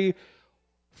story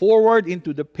forward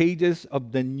into the pages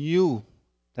of the New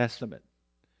Testament.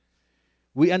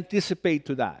 We anticipate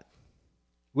to that.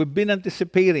 We've been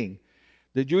anticipating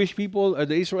The Jewish people,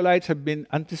 the Israelites, have been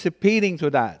anticipating to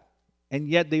that, and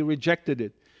yet they rejected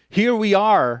it. Here we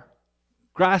are,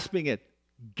 grasping it,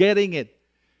 getting it,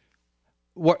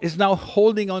 is now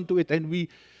holding on to it, and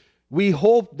we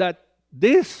hope that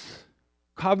this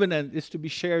covenant is to be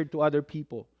shared to other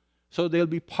people, so they'll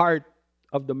be part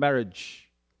of the marriage.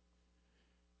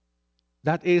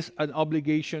 That is an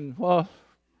obligation. Well,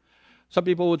 some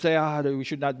people would say, we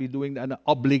should not be doing an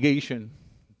obligation.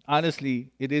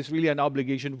 Honestly, it is really an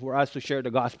obligation for us to share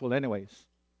the gospel anyways.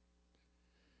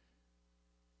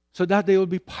 So that they will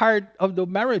be part of the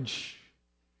marriage.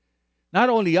 Not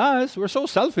only us, we're so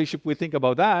selfish if we think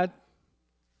about that.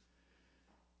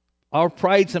 Our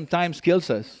pride sometimes kills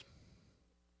us.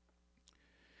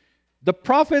 The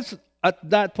prophets at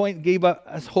that point gave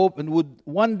us hope and would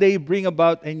one day bring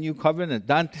about a new covenant.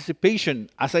 The anticipation,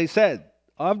 as I said,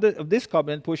 of this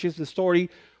covenant pushes the story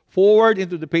forward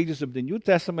into the pages of the New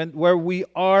Testament, where we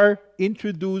are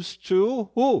introduced to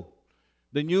who?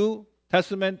 The New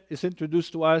Testament is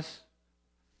introduced to us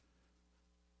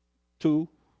to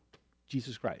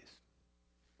Jesus Christ,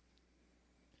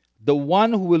 the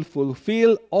one who will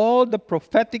fulfill all the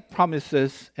prophetic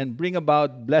promises and bring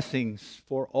about blessings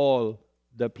for all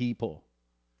the people.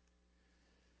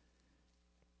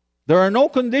 There are no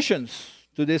conditions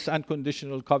to this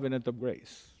unconditional covenant of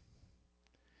grace.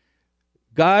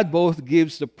 God both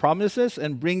gives the promises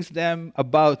and brings them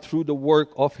about through the work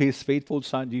of His faithful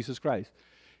Son, Jesus Christ.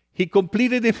 He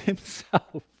completed it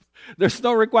Himself. There's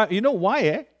no requirement. You know why,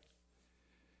 eh?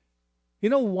 You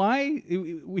know why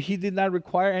He did not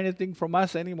require anything from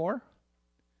us anymore?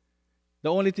 The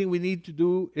only thing we need to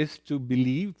do is to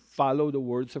believe, follow the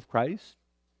words of Christ.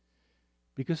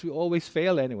 Because we always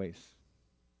fail anyways.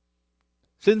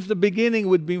 Since the beginning,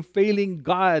 we've been failing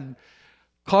God.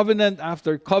 Covenant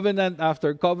after covenant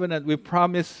after covenant, we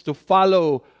promise to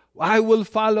follow. I will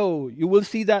follow. You will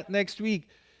see that next week.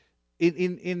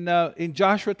 In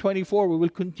Joshua 24, we will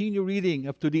continue reading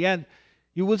up to the end.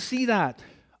 You will see that.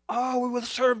 Oh, we will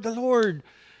serve the Lord.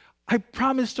 I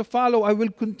promise to follow. I will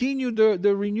continue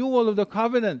the renewal of the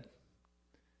covenant.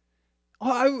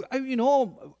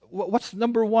 Oh, what's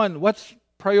number one? What's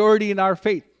priority in our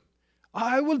faith?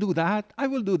 I will do that. I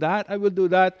will do that. I will do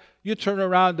that. You turn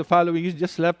around the following, you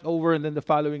just slept over, and then the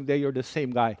following day you're the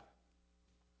same guy.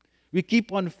 We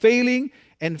keep on failing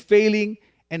and failing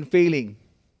and failing.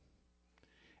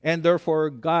 And therefore,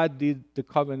 God did the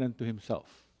covenant to Himself.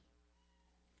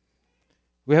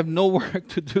 We have no work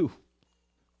to do,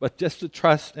 but just to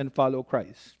trust and follow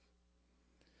Christ.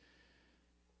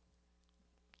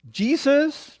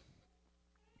 Jesus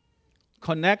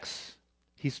connects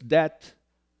His death.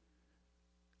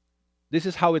 This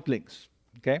is how it links,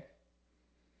 okay?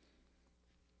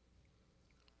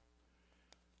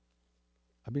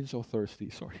 I've been so thirsty,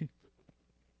 sorry.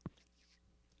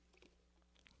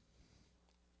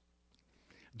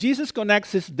 Jesus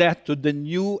connects His death to the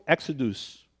new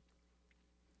Exodus,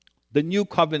 the new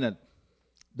covenant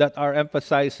that are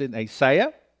emphasized in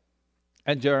Isaiah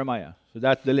and Jeremiah. So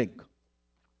that's the link.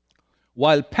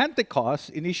 While Pentecost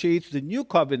initiates the new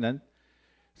covenant,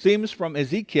 themes from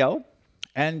Ezekiel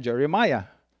and Jeremiah.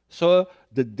 So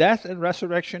the death and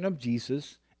resurrection of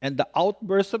Jesus and the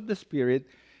outburst of the Spirit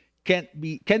can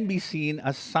be seen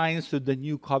as signs to the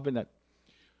new covenant.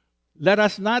 Let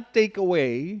us not take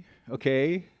away,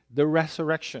 the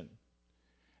resurrection.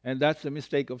 And that's the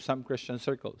mistake of some Christian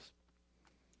circles.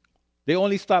 They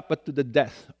only stop at to the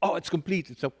death. Oh, it's complete,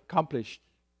 it's accomplished.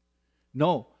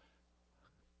 No.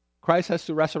 Christ has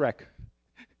to resurrect.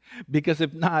 Because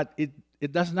if not,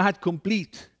 it does not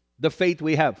complete the faith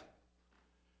we have.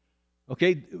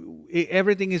 Okay?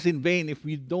 Everything is in vain if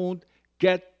we don't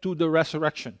get to the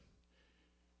resurrection.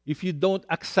 If you don't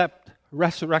accept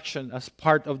resurrection as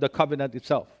part of the covenant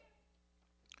itself.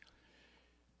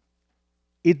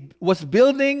 It was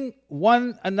building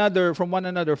one another,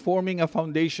 forming a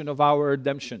foundation of our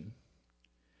redemption.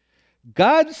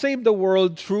 God saved the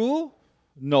world through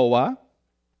Noah,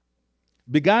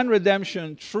 began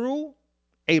redemption through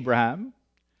Abraham,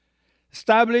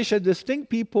 established a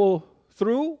distinct people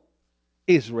through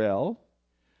Israel,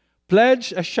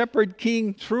 pledged a shepherd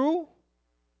king through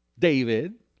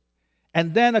David,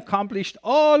 and then accomplished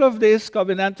all of these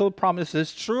covenantal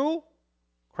promises through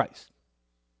Christ.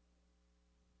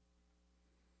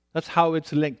 That's how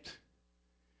it's linked.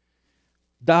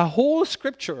 The whole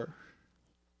Scripture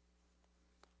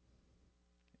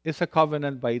is a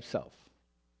covenant by itself.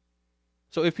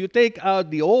 So if you take out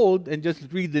the old and just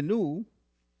read the new,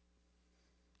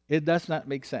 it does not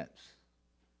make sense.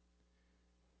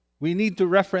 We need to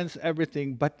reference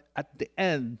everything, but at the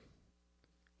end,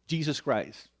 Jesus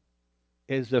Christ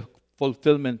is the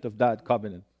fulfillment of that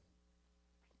covenant.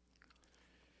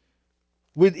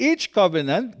 With each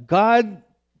covenant,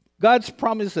 God's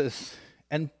promises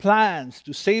and plans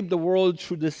to save the world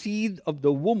through the seed of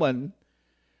the woman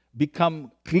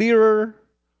become clearer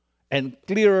and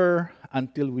clearer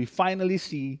until we finally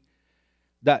see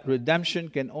that redemption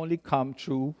can only come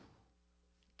through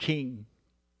King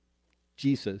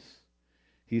Jesus,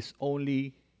 his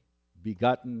only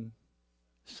begotten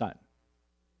Son.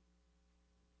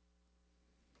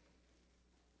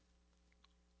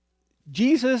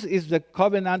 Jesus is the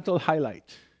covenantal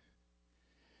highlight.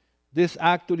 This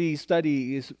actually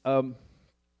study is the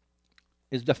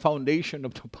foundation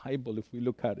of the Bible if we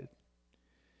look at it.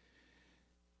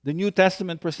 The New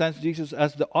Testament presents Jesus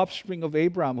as the offspring of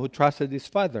Abraham who trusted his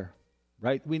father.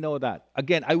 Right? We know that.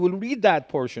 Again, I will read that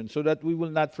portion so that we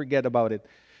will not forget about it.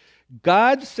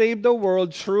 God saved the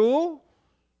world through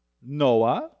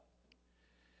Noah,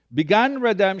 began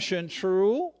redemption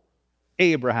through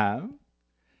Abraham,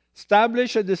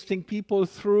 established a distinct people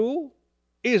through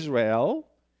Israel,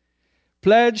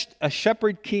 pledged a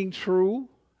shepherd king through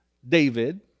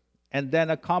David, and then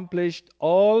accomplished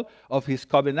all of his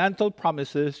covenantal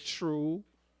promises through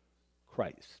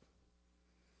Christ.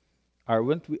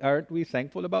 Aren't we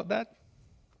thankful about that?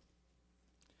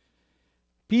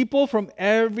 People from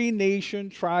every nation,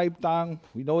 tribe, tongue,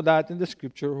 we know that in the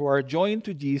scripture, who are joined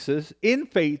to Jesus in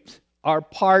faith are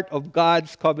part of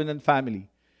God's covenant family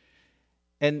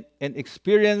and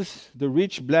experience the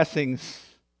rich blessings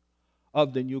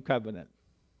of the new covenant.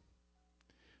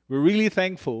 We're really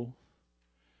thankful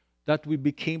that we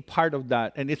became part of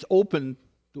that, and it's open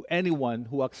to anyone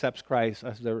who accepts Christ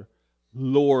as their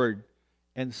Lord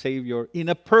and Savior in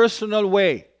a personal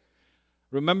way.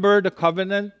 Remember the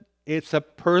covenant? It's a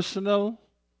personal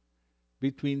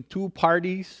between two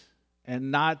parties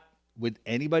and not with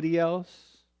anybody else.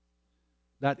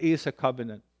 That is a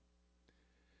covenant.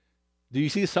 Do you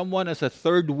see someone as a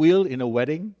third wheel in a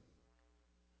wedding?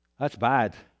 That's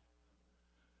bad.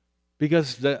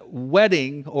 Because the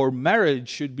wedding or marriage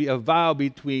should be a vow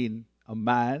between a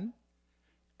man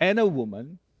and a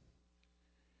woman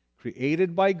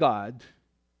created by God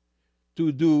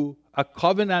to do a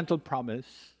covenantal promise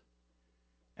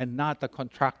and not a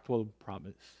contractual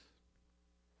promise.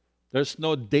 There's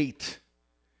no date.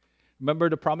 Remember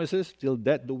the promises? Till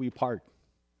death do we part.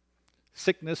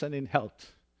 Sickness and in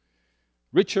health.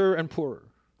 Richer and poorer.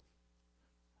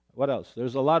 What else?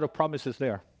 There's a lot of promises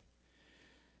there.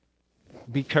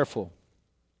 Be careful.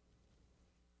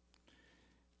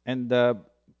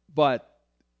 But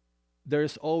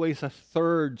there's always a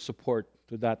third support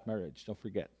to that marriage. Don't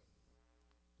forget.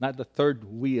 Not the third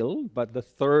wheel, but the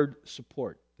third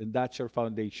support. And that's your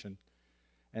foundation.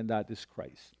 And that is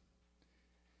Christ.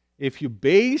 If you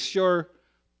base your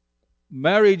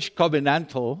marriage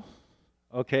covenantal,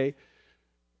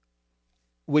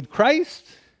 with Christ,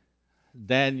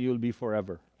 then you'll be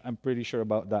forever. I'm pretty sure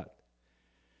about that.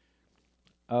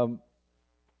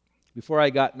 Before I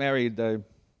got married,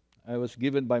 I was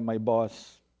given by my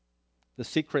boss the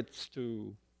secrets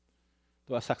to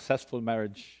a successful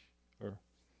marriage.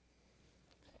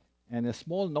 And a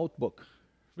small notebook,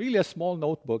 really a small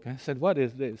notebook. I said, what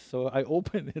is this? So I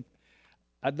opened it.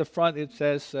 At the front, it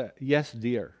says, yes,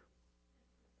 dear.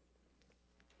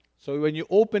 So when you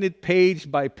open it page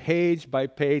by page by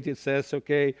page, it says,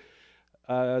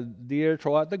 dear,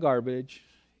 throw out the garbage.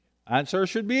 Answer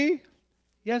should be,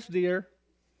 yes, dear.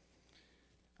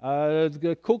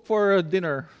 Cook for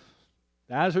dinner.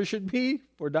 The answer should be,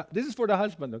 this is for the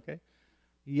husband, okay?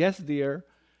 Yes, dear.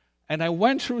 And I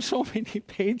went through so many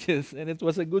pages, and it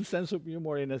was a good sense of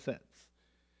humor in a sense.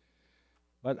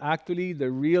 But actually,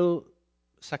 the real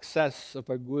success of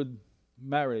a good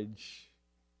marriage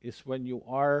is when you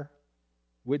are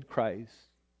with Christ,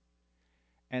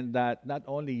 and that not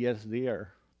only yes,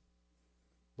 dear,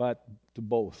 but to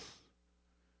both.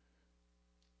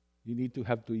 You need to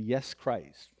have to yes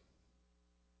Christ.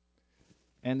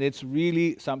 And it's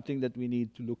really something that we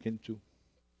need to look into.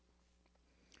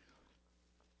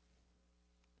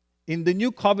 In the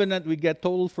new covenant, we get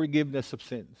total forgiveness of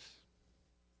sins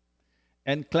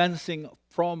and cleansing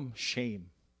from shame.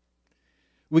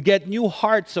 We get new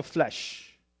hearts of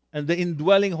flesh and the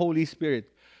indwelling Holy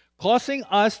Spirit, causing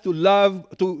us to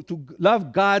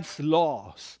love God's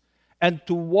laws and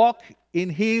to walk in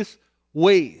His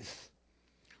ways.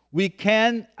 We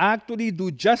can actually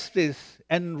do justice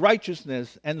and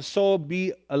righteousness and so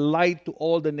be a light to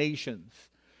all the nations.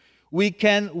 We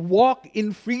can walk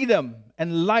in freedom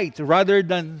and light rather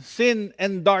than sin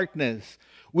and darkness.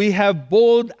 We have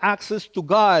bold access to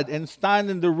God and stand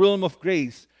in the realm of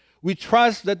grace. We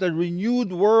trust that a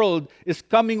renewed world is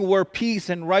coming where peace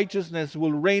and righteousness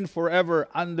will reign forever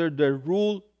under the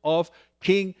rule of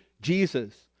King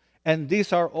Jesus. And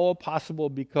these are all possible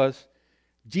because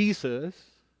Jesus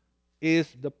is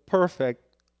the perfect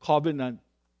covenant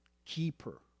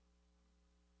keeper.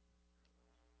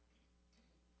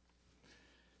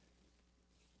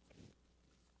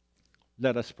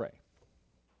 Let us pray.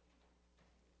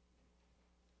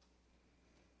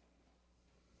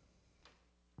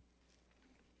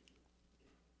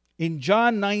 In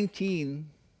John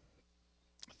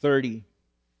 19:30,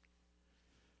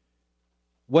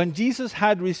 when Jesus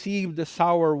had received the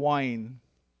sour wine,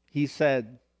 he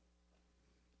said,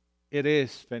 "It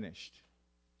is finished."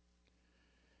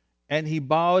 And he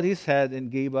bowed his head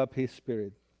and gave up his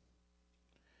spirit.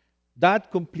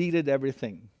 That completed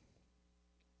everything.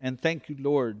 And thank you,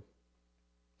 Lord,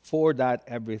 for that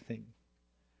everything.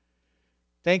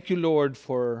 Thank you, Lord,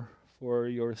 for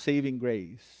your saving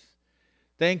grace.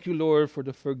 Thank you, Lord, for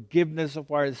the forgiveness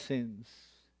of our sins.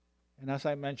 And as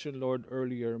I mentioned, Lord,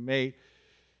 earlier, may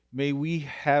we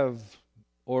have,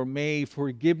 or may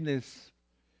forgiveness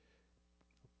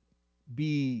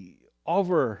be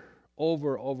over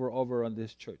on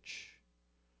this church.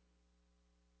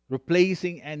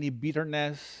 Replacing any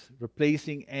bitterness,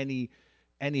 replacing any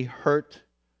hurt,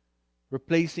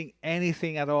 replacing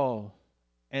anything at all,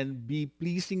 and be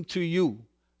pleasing to you,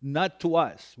 not to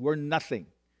us. We're nothing.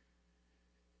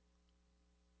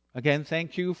 Again,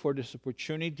 thank you for this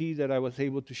opportunity that I was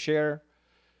able to share.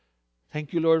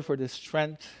 Thank you, Lord, for the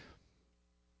strength.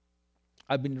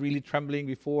 I've been really trembling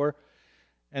before.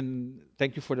 And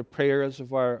thank you for the prayers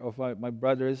of my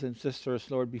brothers and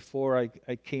sisters, Lord, before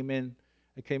I came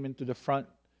into the front.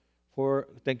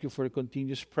 Thank you for the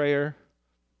continuous prayer.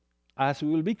 As we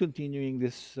will be continuing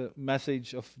this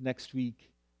message of next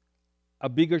week, a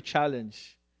bigger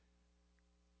challenge.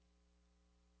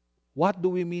 What do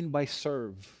we mean by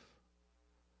serve?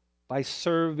 By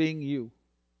serving you.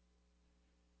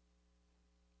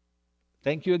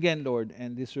 Thank you again, Lord,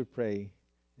 and this we pray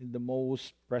in the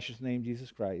most precious name,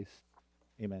 Jesus Christ.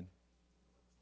 Amen.